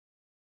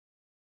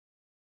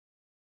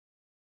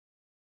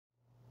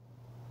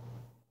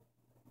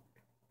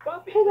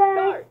Buffy, Hey guys,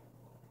 start.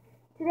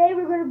 today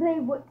we're gonna play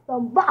with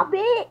some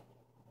Bobby.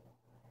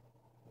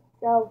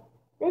 So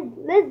this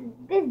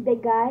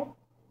big guy,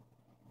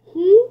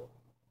 he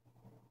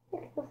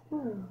likes the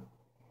spoon.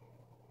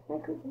 I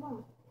cook him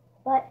out.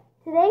 But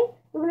today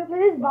we're gonna play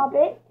this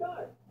Bobby.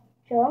 Start.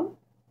 Show him.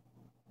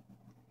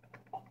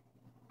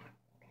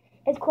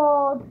 It's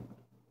called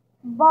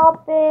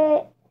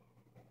Bobby.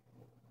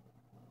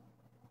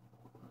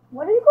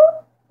 What is it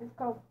called? It's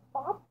called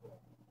Bop,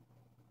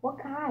 What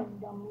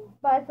kind, dummy?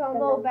 but it's on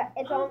low.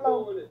 It's I'm on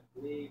low. going to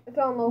sleep. It's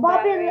on low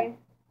Bop it. battery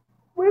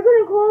We're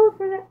gonna call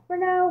it for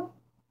now.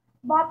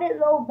 Bobby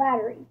low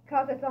battery.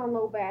 because it's on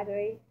low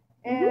battery,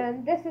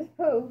 and this is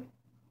proof.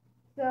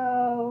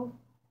 So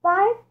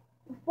 5,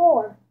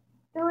 4,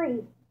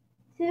 3,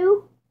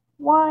 2,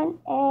 1,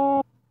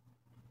 and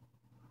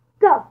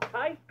go.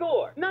 High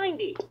score,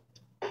 90.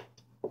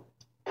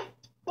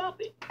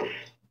 Buffy.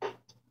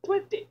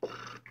 Twist it.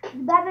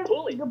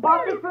 You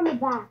bop it from the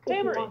back. If you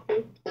Hammer want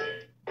to.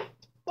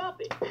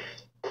 Buffy.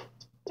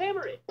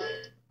 Hammer it.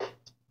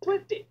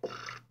 Twist it.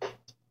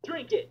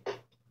 Drink it.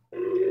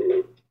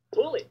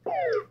 Pull it.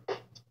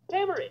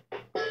 Hammer it.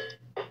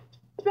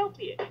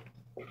 Celsius.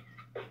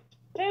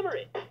 Hammer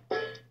it.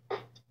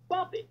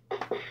 Buffy.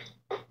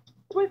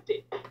 Twist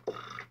it.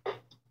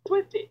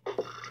 Twist it.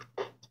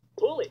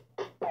 Pull it.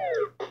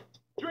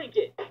 Drink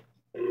it.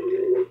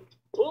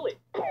 Pull it.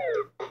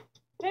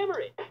 Hammer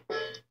it.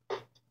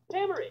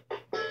 Hammer it.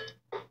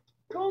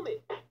 Comb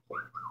it.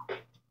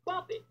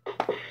 Buff it.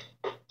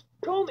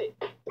 Comb it.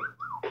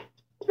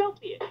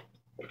 Celsius.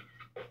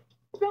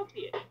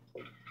 Celsius.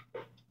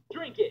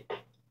 Drink it.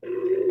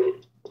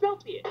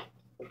 Celsius.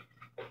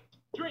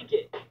 Drink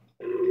it.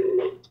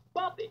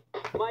 Buff it.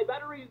 My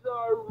batteries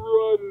are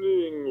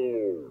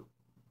running.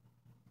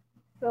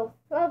 so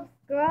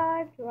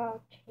subscribe to our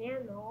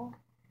channel.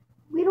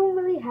 We don't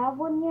really have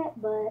one yet,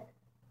 but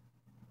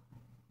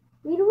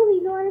we don't really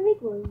know how to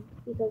make one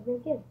because we're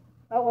kids.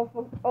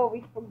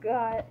 We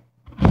forgot.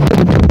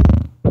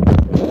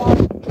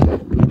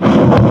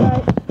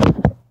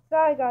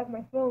 Sorry guys,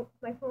 my phone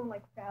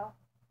like fell.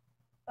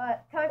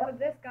 But time for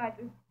this guy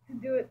to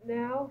do it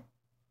now.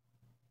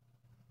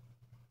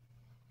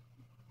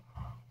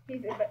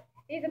 He's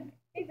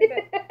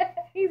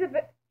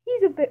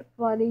a bit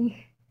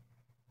funny.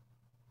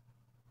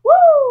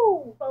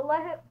 Woo! But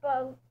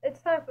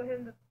it's time for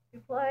him to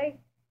play.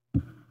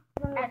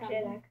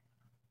 Action.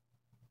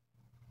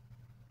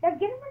 Now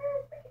get him on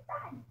the freaking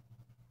side.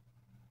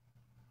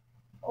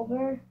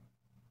 Over.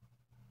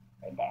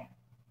 Right there.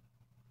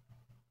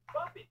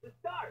 Buffy to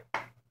start.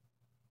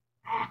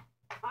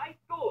 High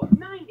score,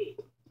 90.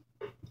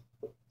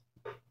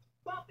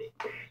 Buffy.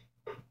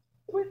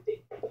 Twist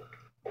it.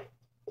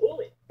 Pull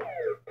it.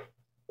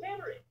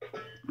 Hammer it.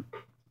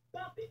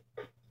 Buffy.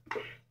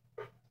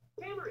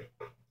 Hammer it.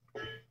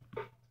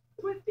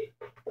 Twist it.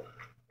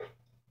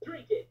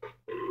 Drink it.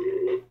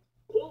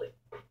 Pull it.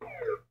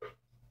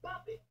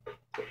 Buffy.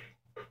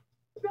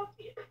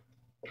 Celsius.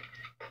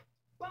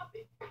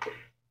 Buffy.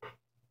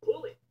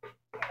 Pull it.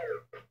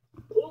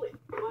 Pull it.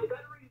 My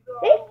batteries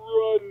are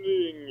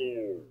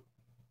running.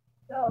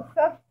 So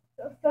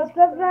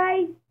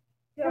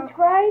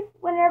Subscribe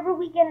whenever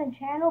we get a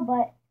channel,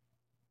 but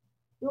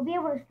you'll be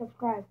able to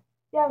subscribe.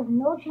 We have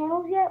no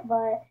channels yet,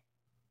 but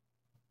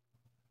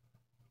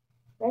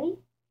ready?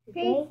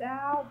 peace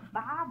out.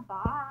 Bye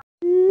bye.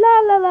 La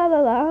la la la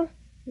la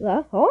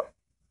la. Huh?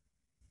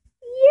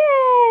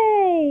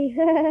 Yay!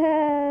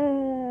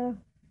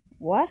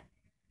 What?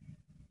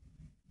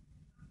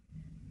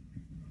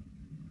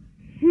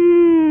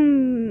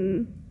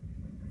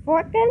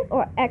 Fortnite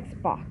or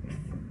Xbox?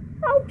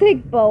 I'll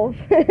take both.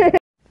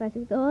 Press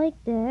it go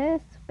like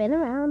this. Spin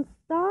around.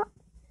 Stop.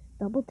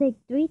 Double take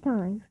 3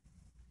 times.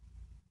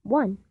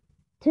 1,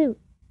 2,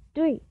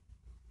 3,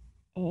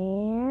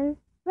 and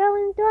fell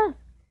into us.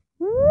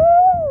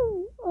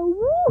 Woo! Oh,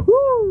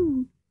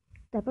 woohoo!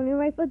 Step on your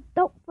right foot,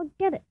 don't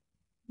forget it.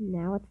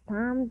 Now it's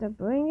time to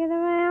bring it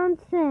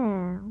around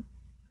town.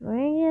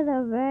 Bring it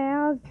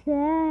around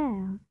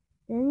town.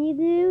 Then you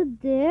do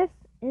this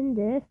and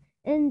this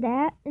and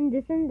that and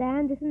this and that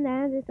and this and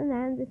that and this and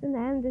that and this and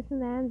that and this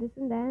and that and this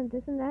and that and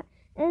this and that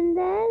and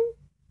then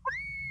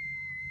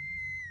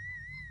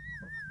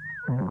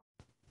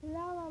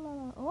la la la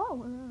la.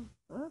 Oh,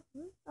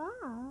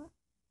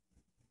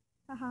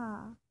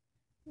 haha.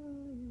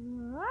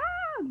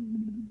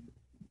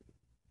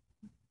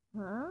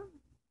 Huh?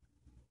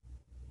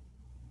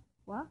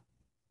 What?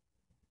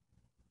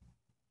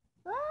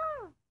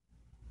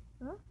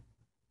 Huh?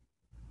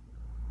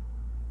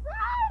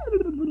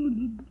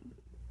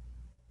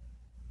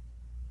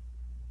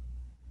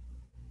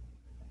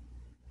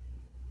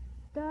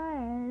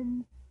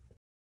 Done.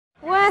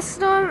 Worst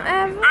storm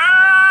ever.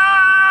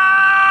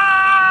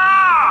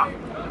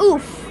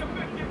 Oof.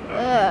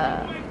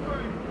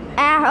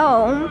 At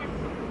home.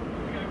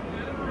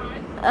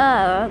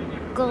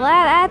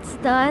 Glad that's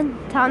done.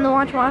 Time to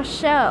watch my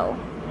show.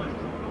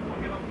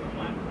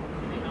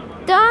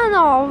 Done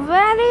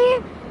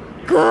already?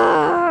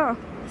 Grr.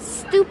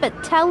 Stupid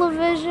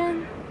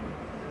television.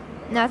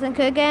 Nothing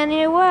could get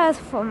any worse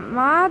for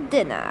my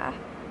dinner.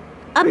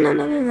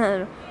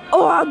 No.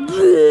 Oh,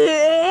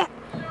 bleh.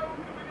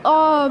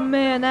 Oh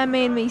man, that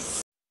made me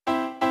sick.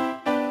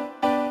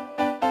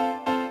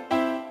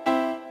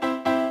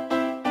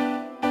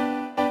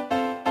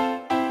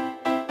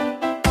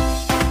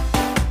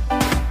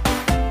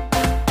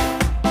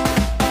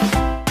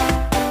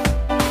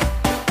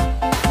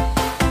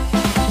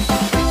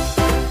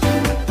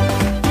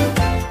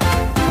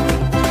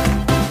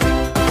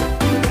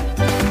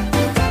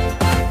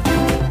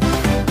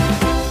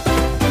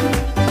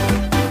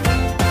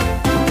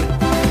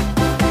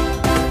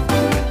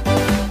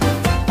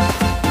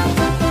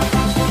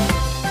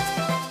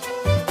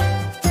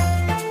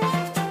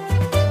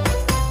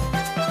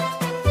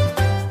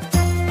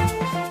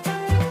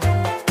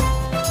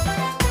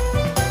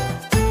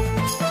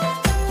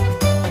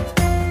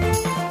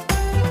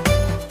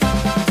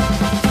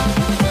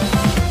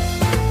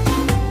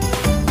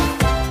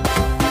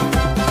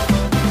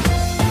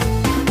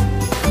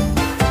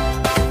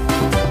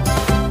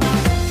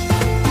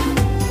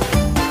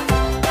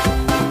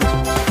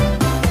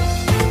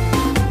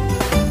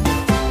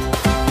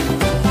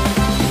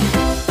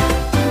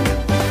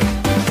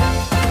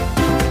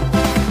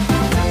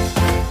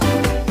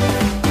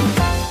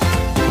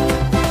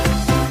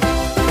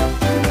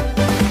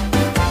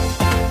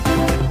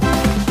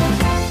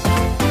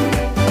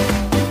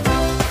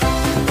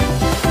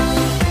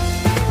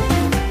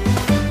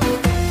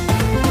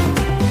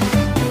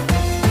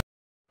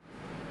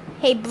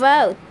 Hey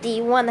bro, do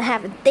you want to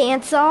have a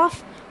dance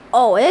off?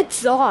 Oh,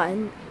 it's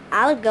on.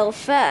 I'll go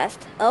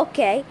first.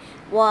 Okay.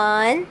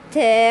 1,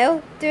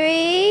 2,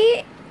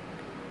 3.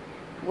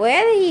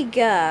 Where did he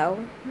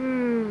go?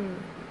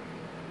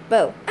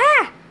 Boo.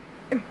 Ah!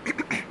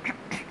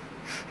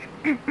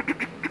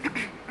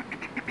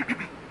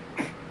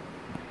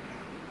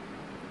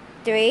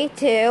 3,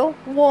 2,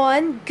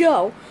 1,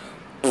 go.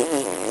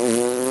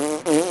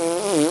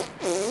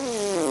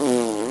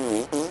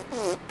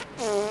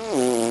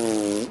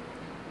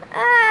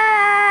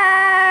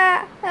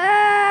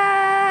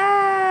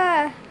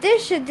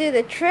 This should do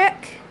the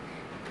trick.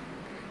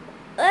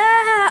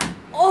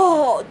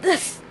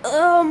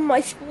 Oh,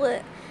 my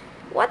split.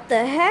 What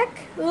the heck?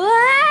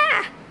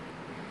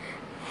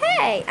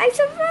 Hey, I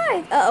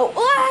survived.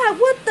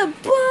 What the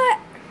butt?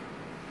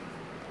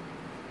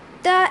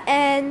 The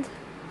end.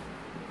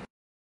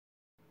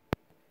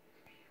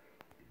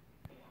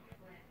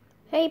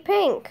 Hey,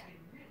 Pink.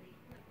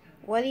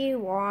 What do you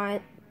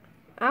want?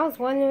 I was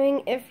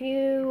wondering if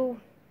you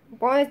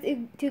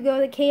wanted to go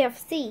to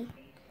KFC.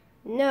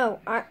 No,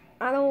 I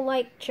don't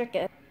like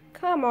chicken.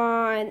 Come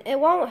on, it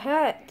won't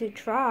hurt to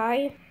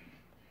try.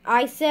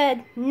 I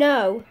said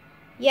no.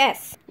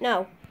 Yes.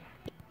 No.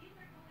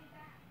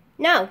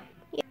 No.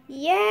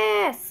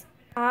 Yes.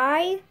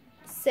 I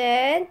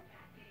said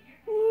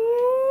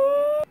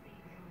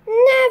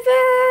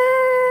never.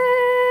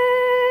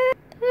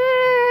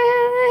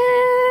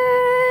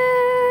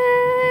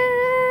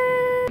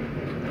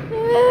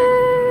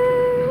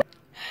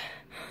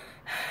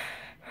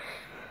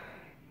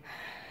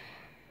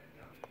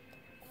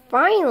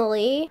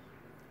 Finally?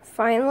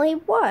 Finally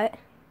what?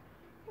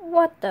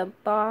 What the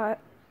bot?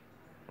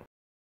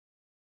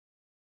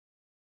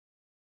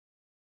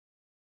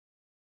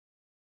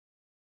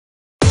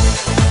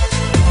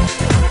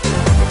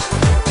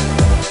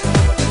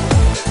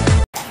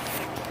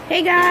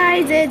 Hey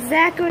guys, it's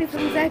Zachary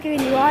from Zachary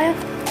and Uriah.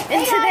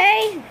 And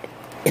today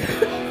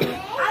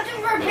I'm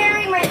just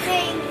repairing my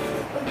thing.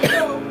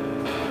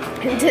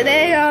 and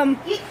today I'm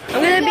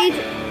gonna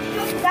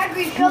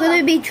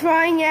be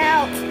trying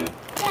out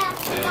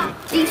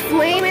these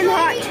flaming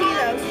hot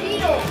Cheetos.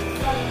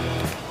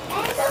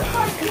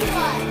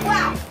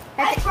 Wow,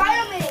 I tried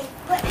them and it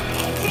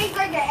tastes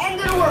like the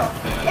end of the world.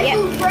 If you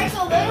drink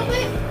a little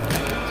bit,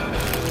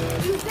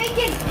 you think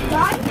it's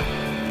done,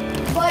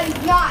 but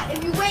it's not.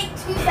 If you wait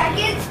 2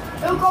 seconds,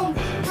 it'll go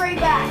straight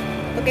back.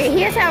 Okay,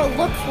 here's how it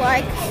looks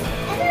like.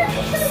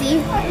 See?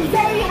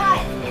 Very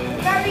hot.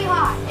 Very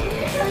hot.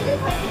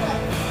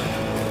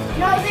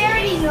 No, they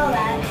already know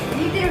that.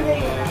 You did a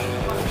video of that.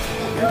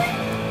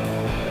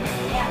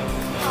 Yeah.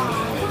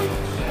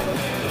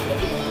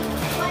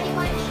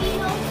 21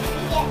 Cheetos, you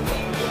get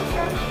 50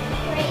 from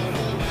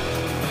crazy.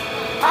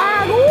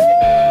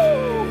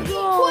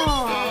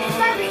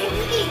 Remember, if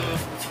you eat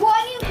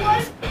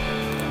 21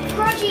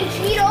 crunchy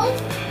Cheetos,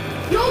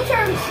 you'll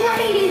turn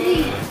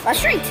crazy.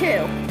 Let's try 2.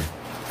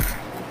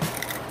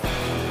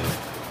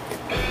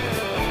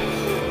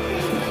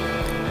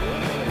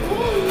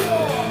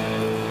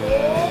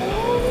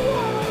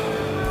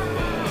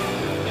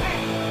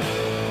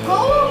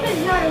 Gollum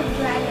is not a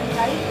dragon,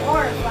 right? Or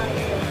a flying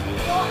fish.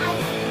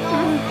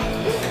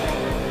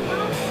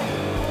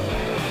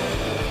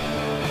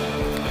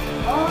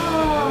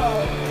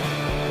 Oh.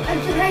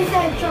 That's a nice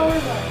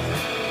Charizard.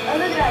 Oh,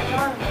 look at that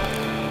Charizard.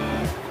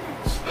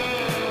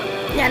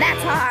 Yeah,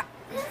 that's hot.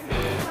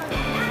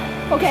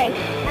 Okay,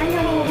 I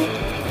know.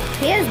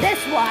 here's this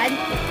one.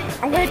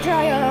 I'm gonna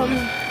try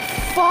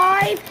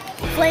 5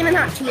 flaming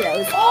hot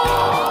Cheetos.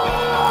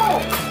 Oh!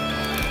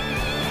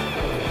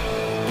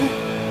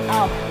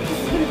 Oh. This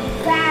is gonna be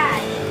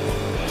bad.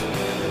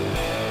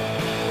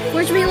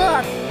 Where should we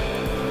look?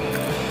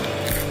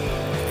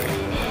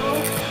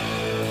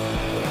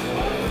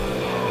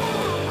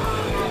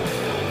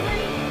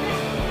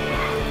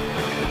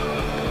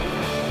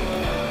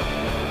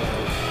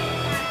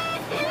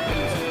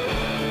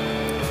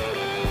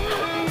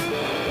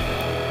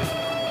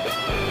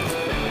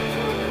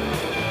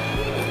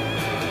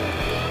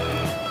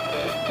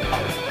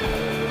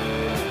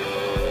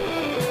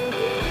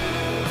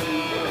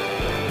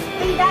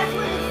 Wait, that's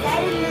what it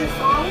said in the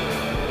song?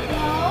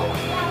 No,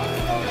 that was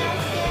so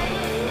downstairs.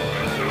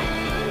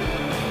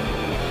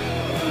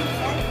 That's what it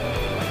said.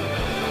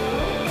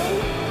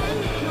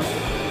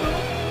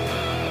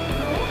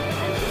 No,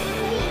 I'm just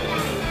saying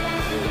that.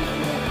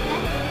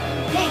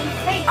 Hey,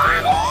 hey.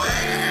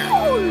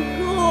 Oh,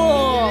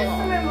 Give this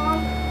to my mom.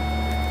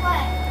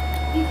 What?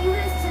 You give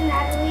this to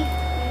Natalie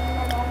and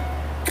my mom.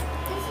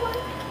 This one?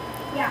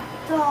 Yeah.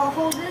 So I'll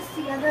hold this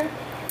together.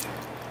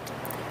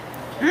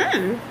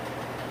 Mmm.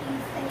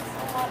 Thanks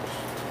so much.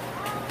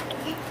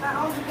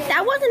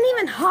 That wasn't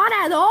even hot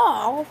at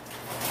all.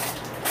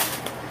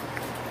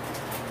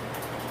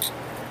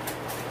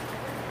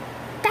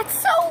 That's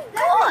so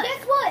good.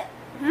 Guess what?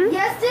 Hmm?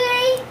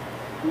 Yesterday,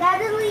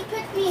 Natalie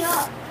picked me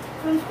up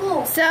from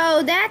school.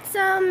 So that's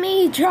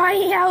me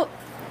trying out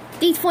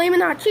these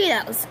Flamin' Hot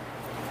Cheetos.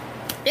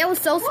 It was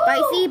so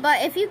spicy,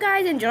 but if you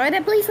guys enjoyed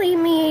it, please leave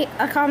me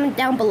a comment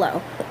down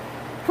below.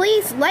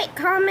 Please like,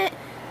 comment,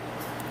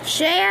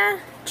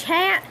 share,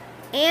 chat,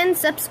 and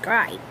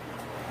subscribe.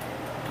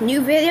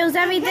 New videos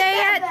every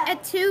day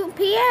at 2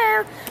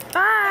 p.m.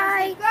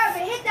 Bye. Subscribe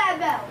and hit that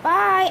bell.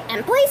 Bye.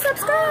 And please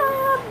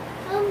subscribe.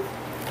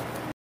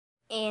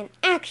 And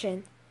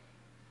action.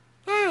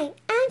 Hi,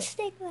 I'm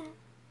Stigler.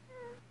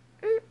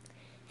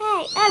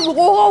 Hey,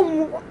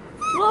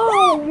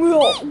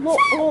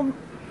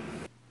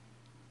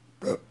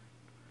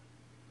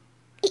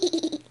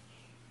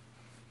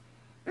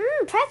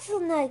 pretzel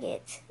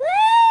nuggets.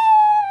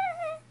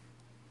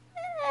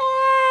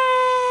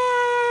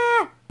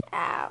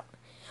 Ow.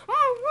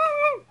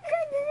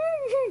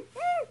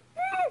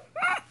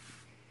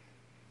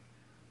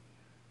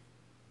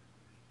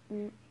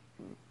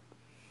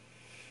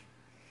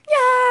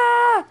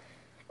 Yeah!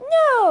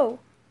 No!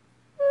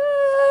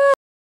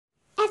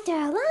 After a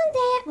long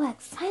day at work,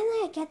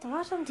 finally I get to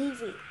watch some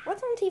TV.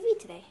 What's on TV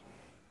today?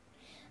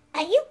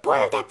 Are you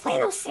bored of that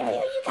plain old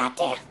cereal you got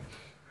there?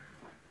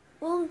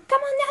 Well,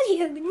 come on down to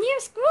your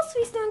nearest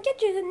grocery store and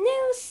get you the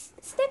new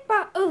stick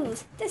bar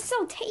ooze. They're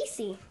so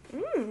tasty.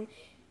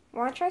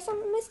 Wanna try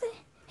something, Mr.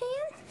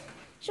 Hand?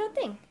 Sure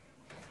thing.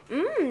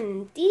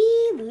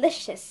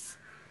 Delicious.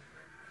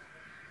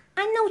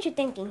 I know what you're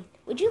thinking.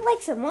 Would you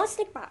like some more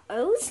stick bar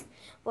ooze?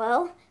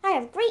 Well, I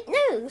have great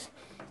news.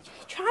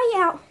 Try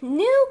out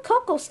new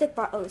Cocoa Stick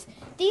Bar O's.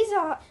 These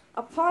are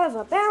a part of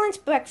a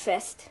balanced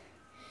breakfast.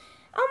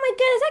 Oh my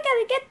goodness, I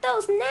gotta get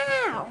those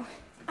now.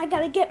 I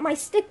gotta get my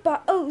Stick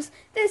Bar O's.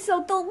 They're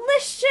so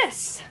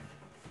delicious.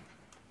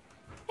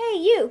 Hey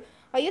you,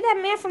 are you that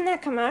man from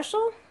that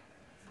commercial?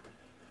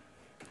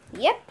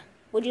 Yep.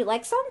 Would you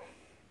like some?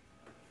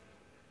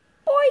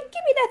 Boy,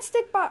 give me that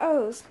Stick Bar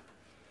O's.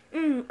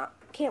 I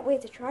can't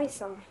wait to try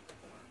some.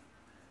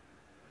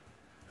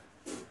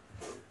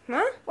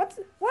 Huh? What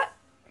the bot?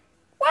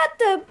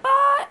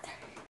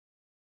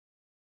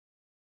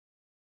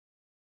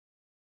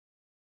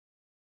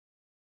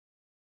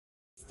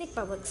 Stick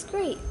bar looks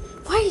great.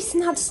 Why is it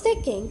not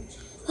sticking?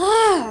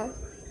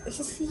 This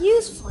is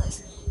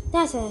useless.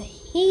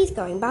 He's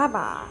going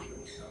bye-bye.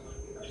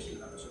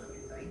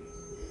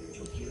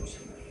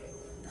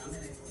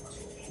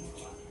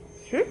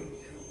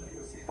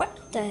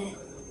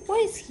 What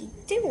is he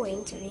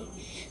doing to me?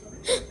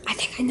 I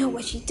think I know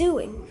what she's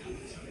doing.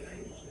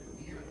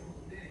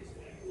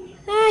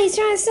 He's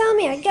trying to sell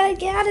me. I gotta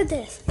get out of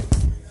this.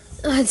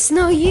 It's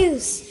no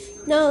use.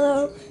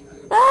 No.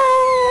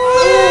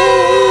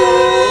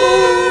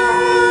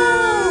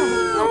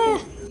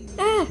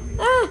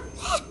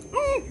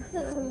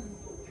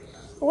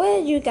 Where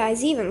did you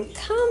guys even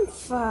come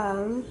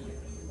from?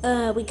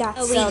 We got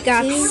cell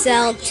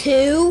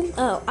 2.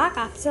 Oh, I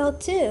got cell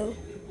 2.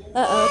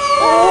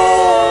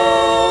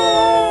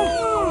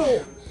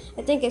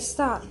 I think it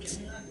stopped.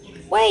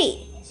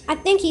 Wait, I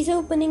think he's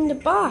opening the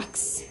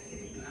box.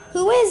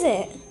 Who is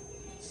it?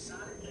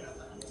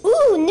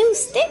 Ooh, new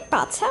stick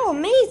bots. How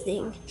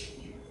amazing.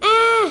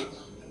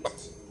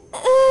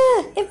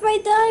 If I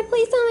die,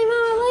 please tell me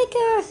Mama like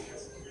her.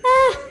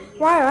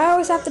 Why do I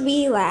always have to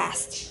be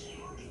last?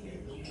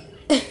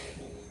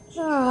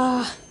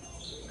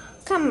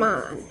 Come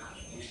on.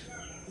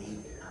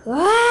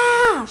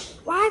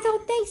 Why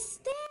don't they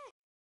stick?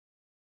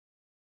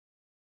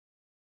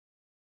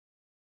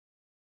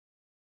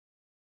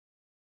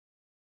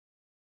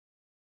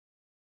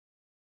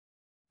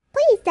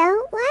 Please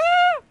don't.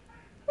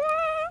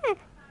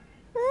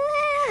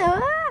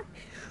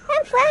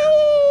 I'm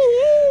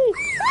flying.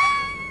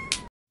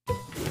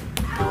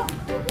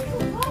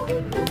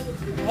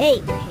 Hey,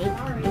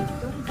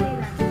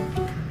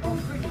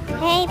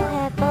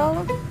 Purple.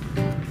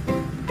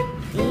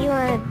 Do you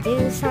want to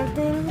do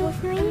something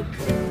with me?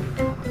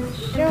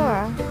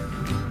 Sure.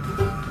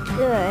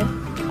 Good.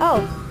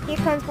 Oh, here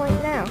comes one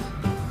now.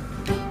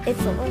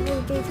 It's a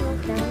lovely day to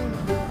look down.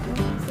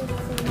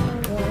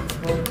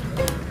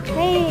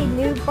 Hey,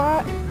 new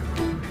bot.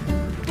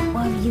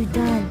 What have you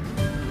done?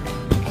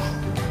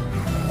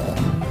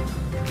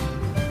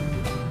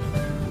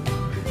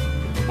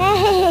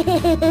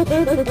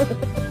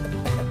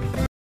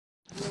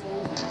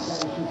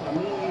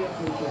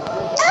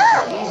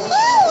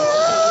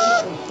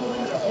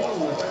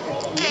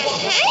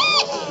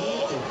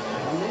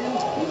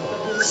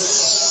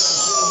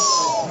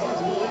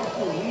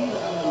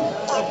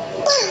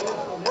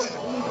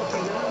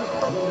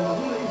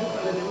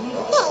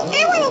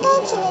 I want to go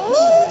to the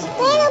new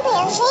Randall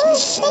Bears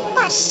Stick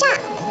Bus shop.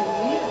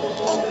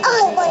 And I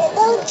want to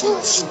go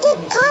to Stick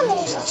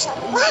Comedy for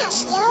some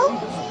laughs, yo.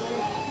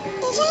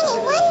 There's only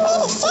one way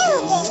to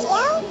settle this,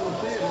 yo.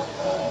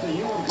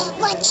 And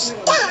what's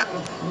that?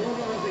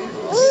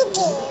 We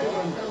do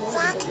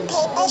rock,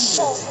 paper,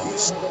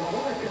 scissors.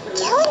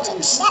 Challenge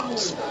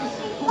accepted.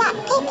 Rock,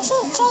 paper,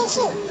 scissors,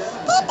 shoot.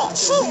 Paper,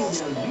 scissors.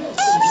 I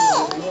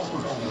win.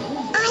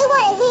 I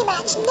want a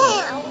rematch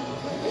now.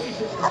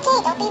 Okay,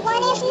 don't be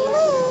one if you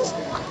lose.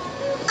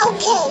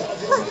 Okay,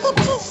 look,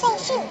 paper,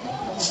 scissors, shoot.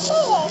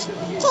 Scissors,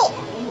 tape.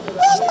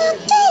 Where's my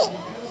tape?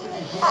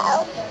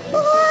 Uh-oh.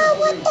 Whoa,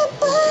 what the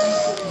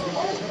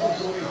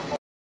fuck?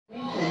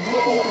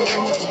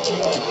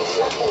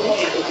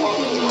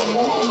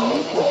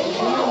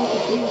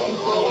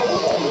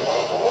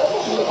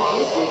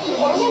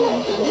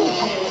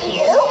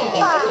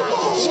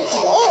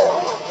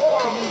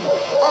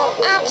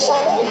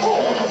 Action.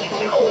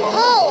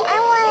 Hey, I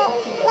want to...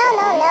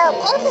 No.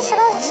 Pink is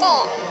supposed to say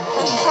it.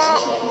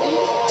 Cut.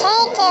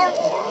 Take two.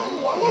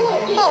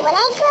 Hey, when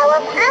I grow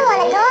up, I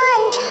want to go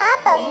on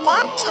top of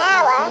that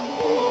tower.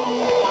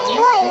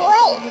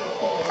 Wait.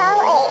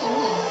 Call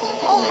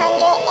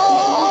 800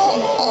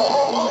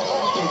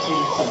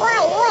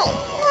 Wait.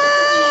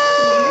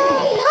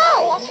 Hey,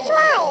 let's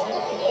fly.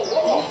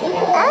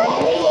 Huh?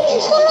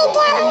 Get me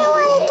down, I don't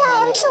want to die.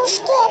 I'm so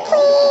scared,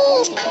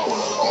 please.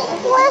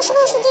 What am I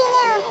supposed to do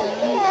now?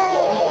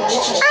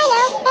 I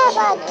know.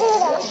 Ever do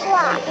the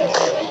flop.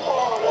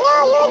 No,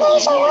 you're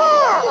doing so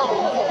well.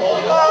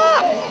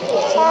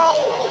 Cut.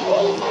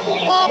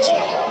 Next.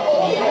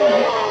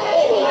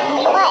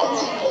 What?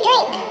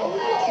 Drink.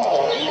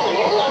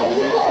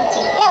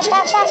 No,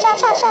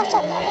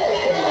 stop.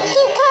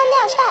 You calm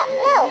down, stop.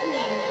 No.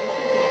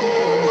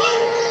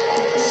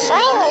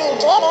 Finally, you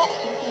did it.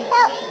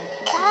 Oh,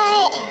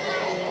 cut.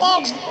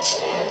 Next.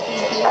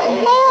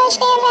 Why do I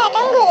stand back?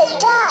 I'm gonna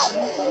die.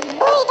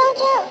 Wait, don't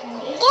jump.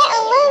 Get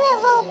a little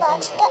Robux.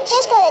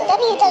 Just go to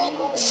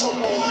www.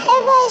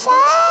 Everybody's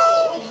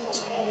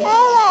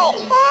Alright.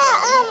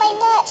 Oh, my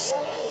nuts.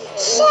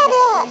 Shut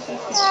up.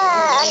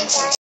 I'm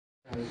done.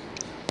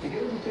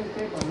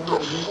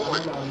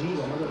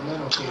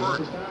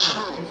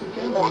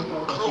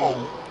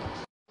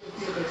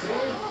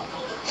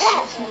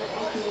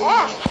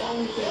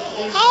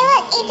 Hey,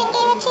 look, Ethan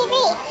Gamer TV.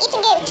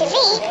 Ethan Gamer TV?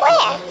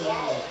 Where?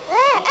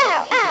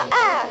 Oh. Huh?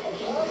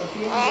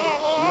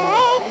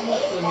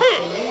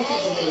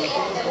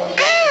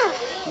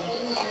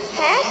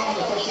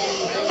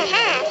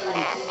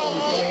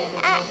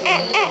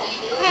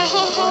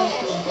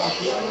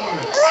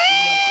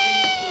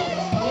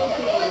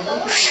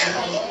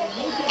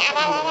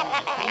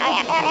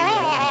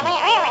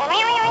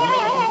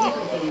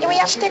 We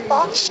have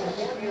stickballs.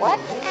 What?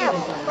 Ow.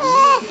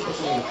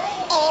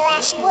 Any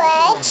last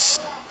words?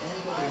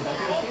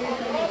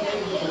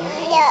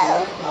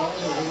 No.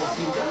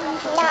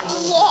 Not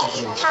yet.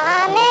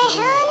 Honey.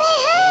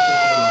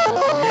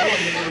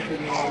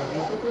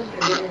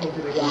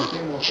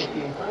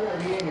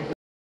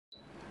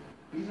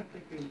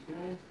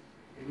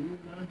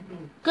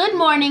 Good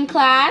morning,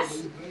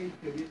 class.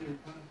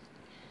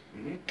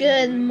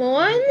 Good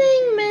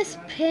morning, Miss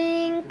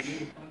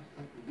Pink.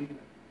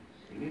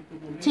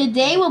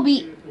 Today we'll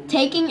be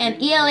taking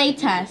an ELA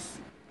test.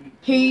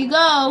 Here you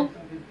go.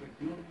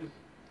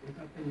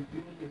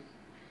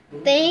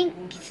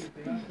 Thanks,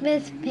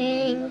 Miss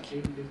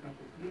Pink.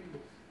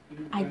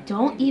 I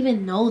don't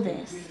even know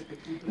this.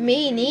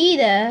 Me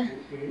neither.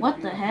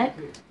 What the heck?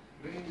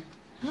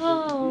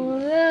 Oh,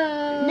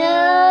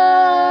 No!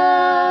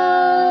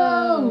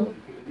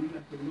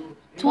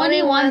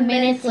 21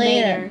 minutes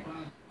later.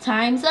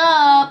 Time's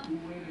up.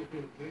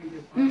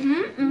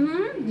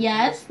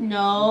 Yes,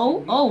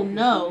 no. Oh,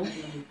 no.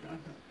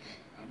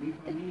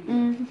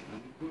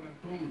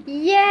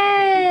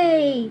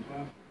 Yay!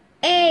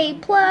 A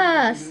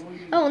plus.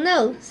 Oh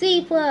no,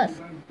 C plus.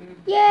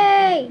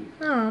 Yay!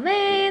 Oh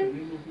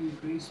man.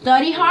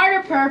 Study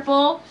harder,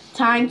 Purple.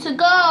 Time to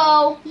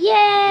go.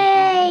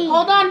 Yay!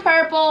 Hold on,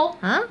 Purple.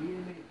 Huh?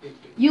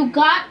 You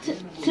got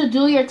to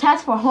do your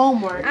test for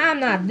homework. I'm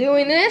not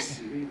doing this.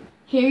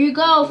 Here you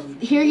go.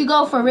 Here you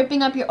go for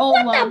ripping up your old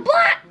What one. the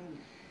butt?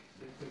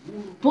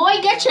 Boy,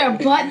 get your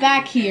butt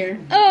back here.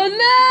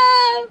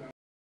 Oh no!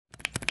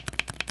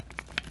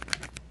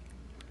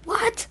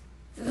 What?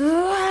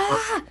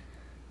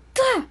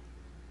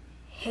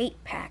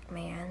 hate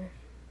Pac-Man.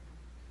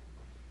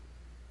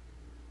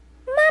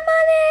 My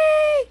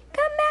money!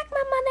 Come back,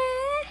 my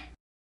money!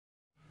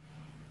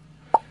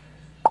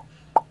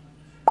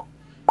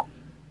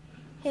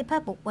 Hey,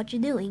 Pepple, what you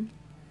doing?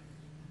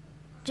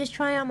 Just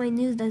trying out my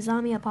new The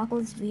Zombie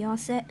Apocalypse VR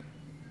set.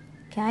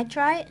 Can I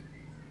try it?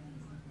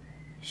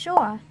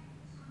 Sure.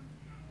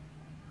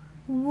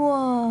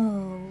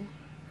 Whoa.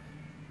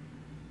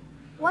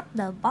 What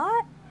the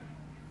bot?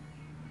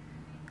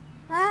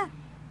 Ah.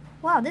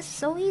 Wow, this is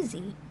so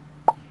easy.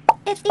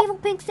 It's Evil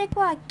Pink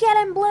Stickbot. Get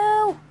him,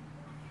 Blue!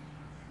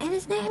 And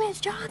his name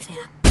is John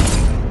Cena.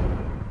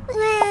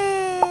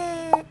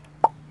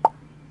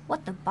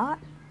 What the bot?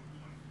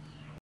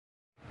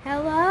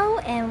 Hello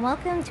and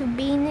welcome to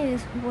B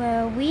News,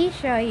 where we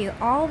show you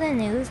all the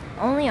news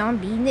only on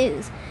B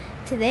News.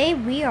 Today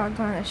we are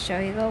going to show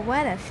you the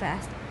weather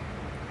fest.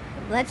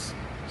 Let's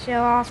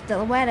show off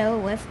the weather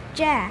with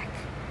Jack.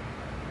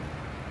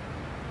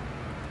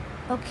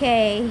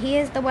 Okay,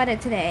 here's the weather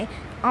today.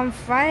 On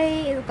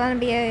Friday it's going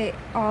to be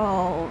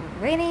all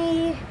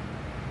rainy.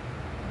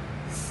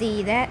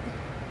 See that?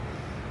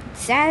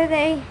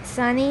 Saturday,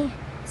 sunny.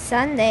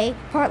 Sunday,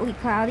 partly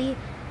cloudy.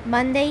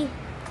 Monday,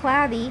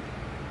 cloudy.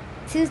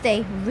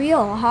 Tuesday,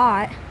 real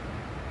hot.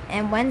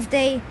 And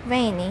Wednesday,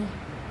 rainy.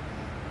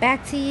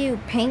 Back to you,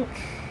 Pink.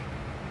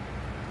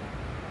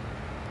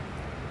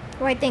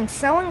 Oh, I think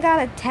someone got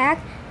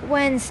attacked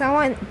when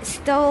someone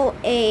stole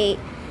a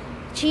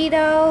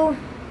Cheeto.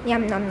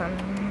 Yum nom nom.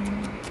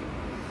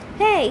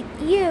 Hey,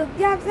 you.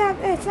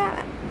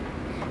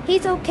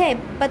 He's okay,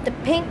 but the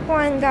pink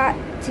one got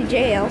to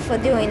jail for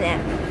doing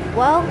that.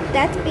 Well,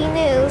 that's B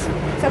News.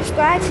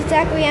 Subscribe to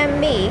Zachary and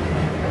me.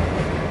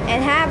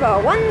 And have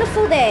a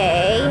wonderful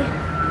day.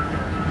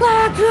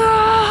 Black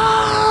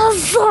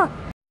girls!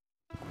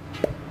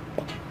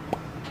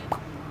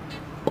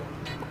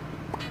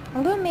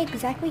 I'm gonna make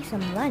Zachary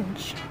some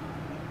lunch.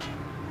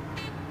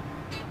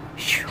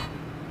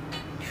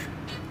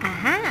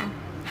 Aha!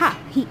 Ha!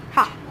 He!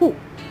 Ha! Hoo!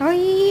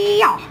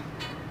 Hi-ya!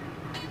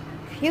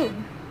 Phew!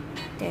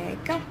 There you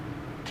go.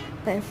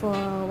 Put it for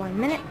 1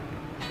 minute.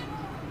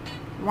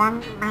 1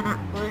 minute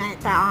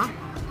later.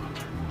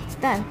 It's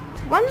done.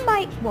 1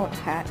 bite won't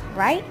hurt,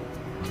 right?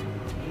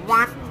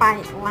 1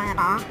 bite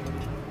later.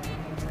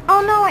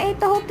 Oh no, I ate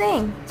the whole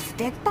thing.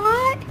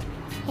 Stickbot?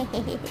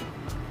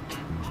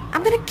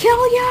 I'm gonna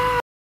kill ya!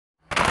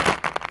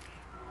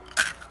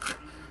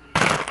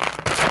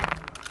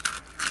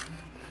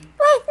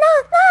 Wait, no!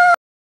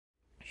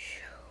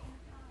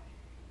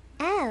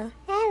 Oh,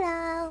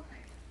 hello.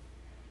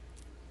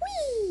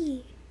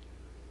 Whee!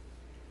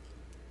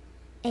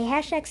 A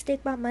hashtag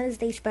Stickbot Mother's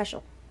Day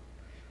special.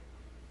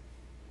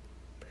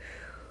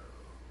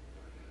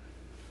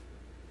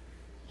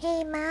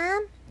 Hey,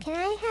 Mom, can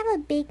I have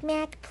a Big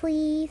Mac,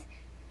 please?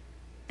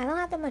 I don't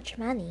have that much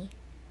money.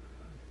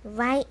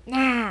 Right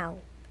now.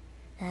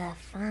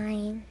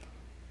 Fine.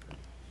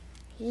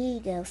 Here you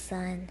go,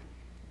 son.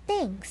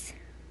 Thanks.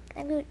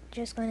 I'm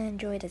just gonna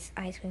enjoy this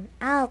ice cream.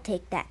 I'll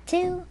take that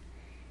too.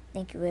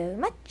 Thank you very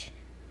much.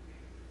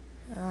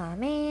 Aw,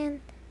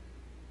 man.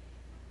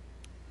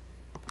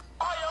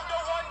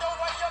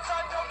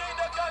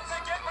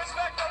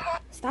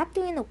 Stop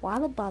doing the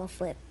water bottle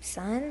flip,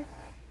 son.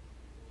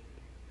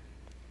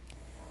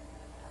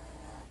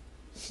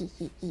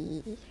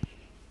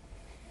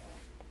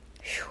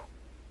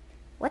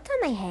 What's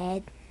on my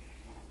head?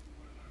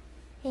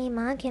 Hey,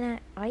 Mom,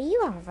 are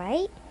you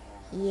alright?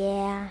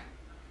 Yeah.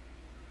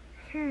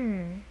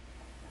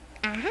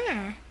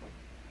 Aha.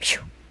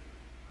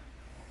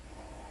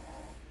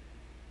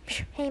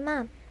 Hey,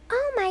 Mom.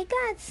 Oh my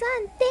God,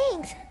 son,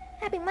 thanks.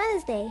 Happy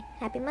Mother's Day.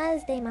 Happy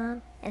Mother's Day,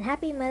 Mom. And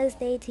happy Mother's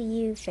Day to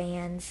you,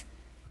 fans.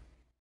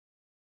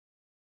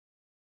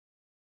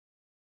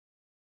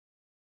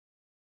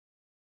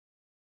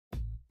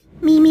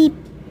 Mimi.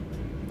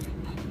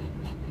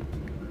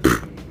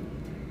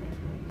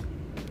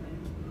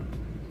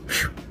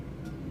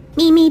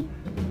 Mimi.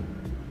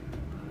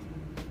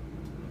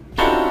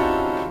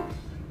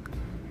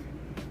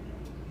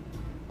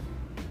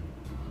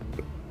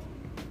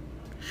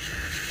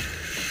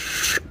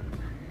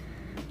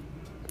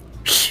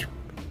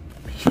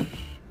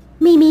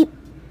 Mimi.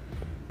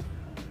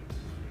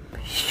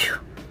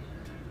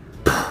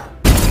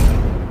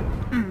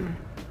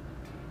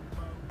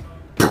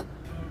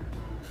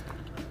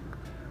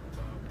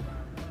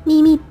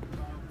 Mimi.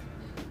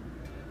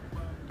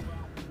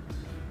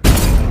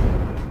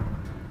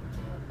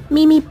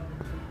 Mimi.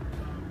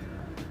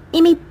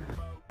 Mimi.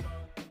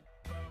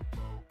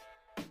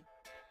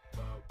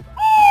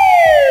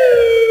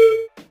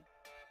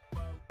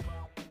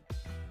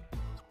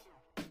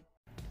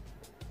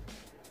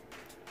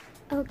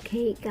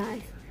 Okay,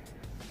 guys.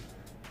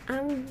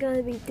 I'm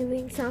gonna be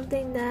doing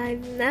something that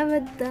I've never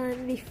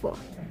done before.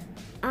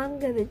 I'm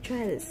gonna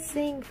try to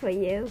sing for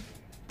you.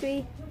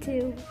 3,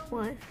 2,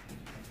 1.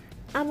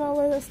 I'm a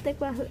little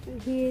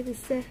Stickbot here to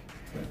say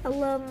I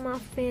love my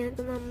fans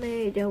and I'm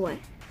married away.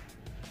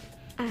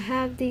 I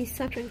have these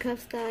suction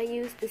cups that I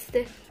use to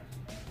stick,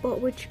 but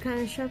which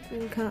kind of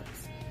suction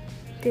cups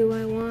do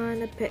I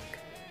want to pick?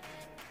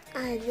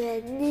 I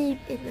said deep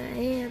in I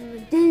am a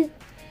dude.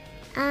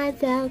 I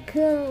felt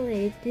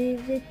coolly do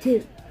the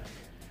two.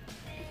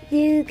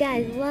 You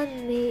guys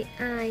want me,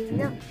 I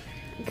know.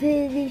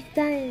 Pretty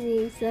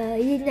funny, so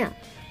you know.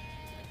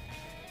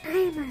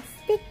 I'm a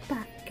stick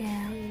butt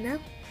girl, you know.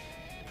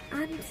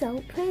 I'm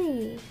so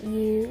pretty,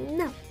 you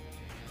know.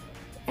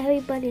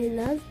 Everybody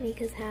loves me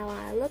 'cause how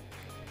I look.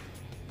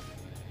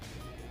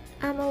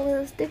 I'm a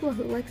little stickler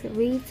who likes to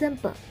read some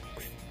books.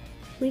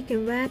 We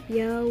can rap,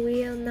 yo,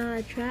 we are not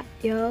a trap,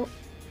 yo.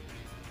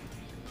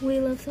 We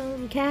love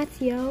some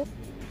cats, yo,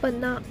 but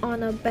not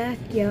on our back,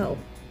 yo.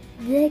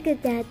 Look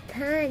at that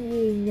time,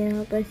 you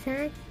know,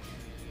 besides,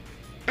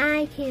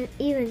 I can't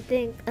even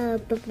think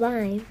of the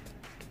line.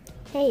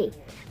 Hey,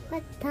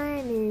 what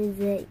time is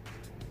it?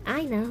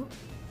 I know.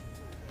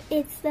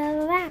 It's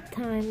the rap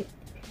time.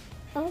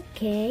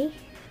 Okay.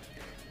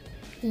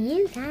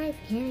 You guys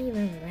can't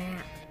even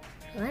rap.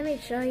 Let me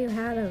show you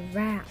how to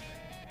rap.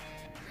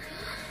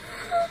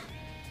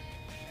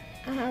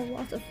 I have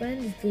lots of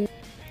friends, dude.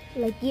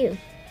 Like you.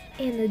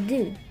 And the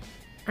dude.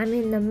 I'm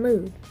in the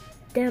mood.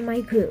 They're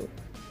my crew.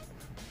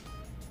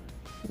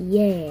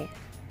 Yeah.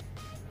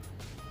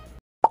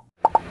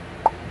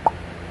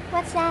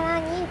 What's that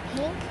on you,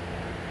 Pink?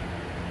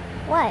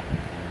 What?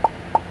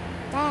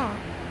 That.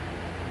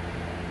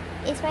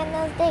 It's Red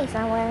Nose Day, so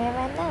I'm wearing a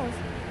red nose.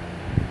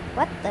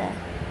 What the?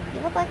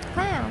 You look like a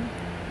clown.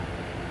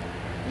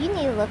 You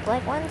need to look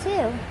like one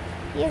too.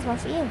 Here's one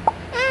for you.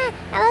 Ah!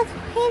 I look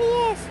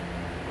hideous!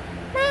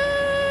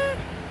 Ah!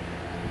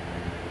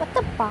 What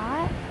the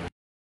bot?